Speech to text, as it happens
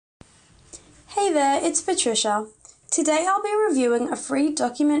Hey there, it's Patricia. Today I'll be reviewing a free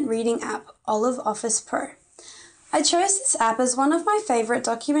document reading app, Olive Office Pro. I chose this app as one of my favorite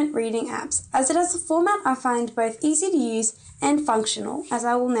document reading apps as it has a format I find both easy to use and functional, as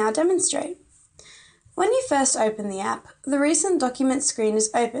I will now demonstrate. When you first open the app, the Recent Documents screen is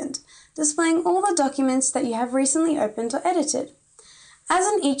opened, displaying all the documents that you have recently opened or edited. As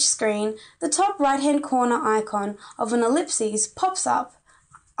in each screen, the top right-hand corner icon of an ellipses pops up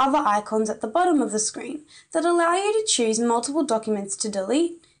other icons at the bottom of the screen that allow you to choose multiple documents to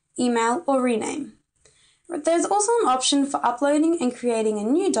delete, email, or rename. There's also an option for uploading and creating a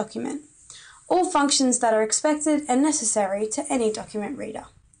new document, all functions that are expected and necessary to any document reader.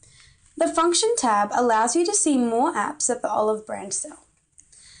 The Function tab allows you to see more apps that the Olive brand sell.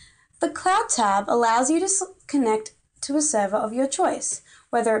 The Cloud tab allows you to connect to a server of your choice,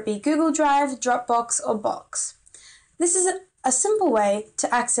 whether it be Google Drive, Dropbox, or Box. This is a simple way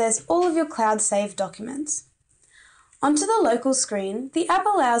to access all of your cloud-saved documents. Onto the local screen, the app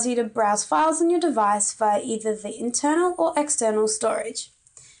allows you to browse files on your device via either the internal or external storage.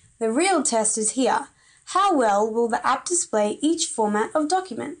 The real test is here. How well will the app display each format of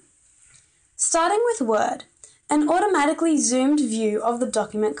document? Starting with Word, an automatically zoomed view of the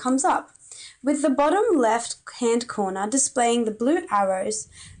document comes up, with the bottom left-hand corner displaying the blue arrows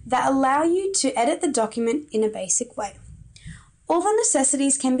that allow you to edit the document in a basic way. All the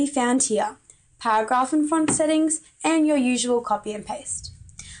necessities can be found here: paragraph and font settings, and your usual copy and paste.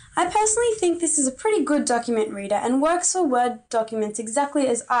 I personally think this is a pretty good document reader and works for Word documents exactly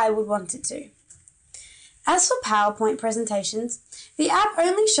as I would want it to. As for PowerPoint presentations, the app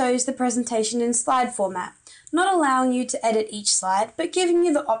only shows the presentation in slide format, not allowing you to edit each slide, but giving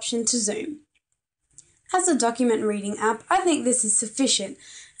you the option to zoom. As a document reading app, I think this is sufficient,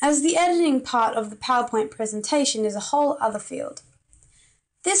 as the editing part of the PowerPoint presentation is a whole other field.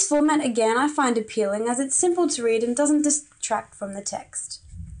 This format again I find appealing as it's simple to read and doesn't distract from the text.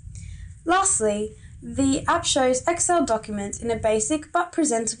 Lastly, the app shows Excel documents in a basic but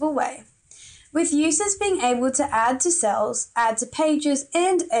presentable way, with users being able to add to cells, add to pages,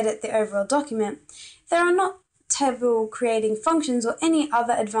 and edit the overall document. There are not table creating functions or any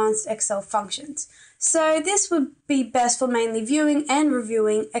other advanced Excel functions, so this would be best for mainly viewing and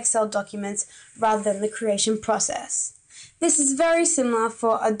reviewing Excel documents rather than the creation process. This is very similar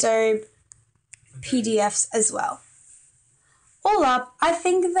for Adobe PDFs as well. All up, I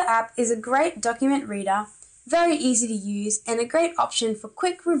think the app is a great document reader, very easy to use, and a great option for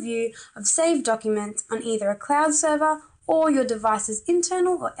quick review of saved documents on either a cloud server or your device's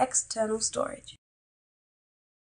internal or external storage.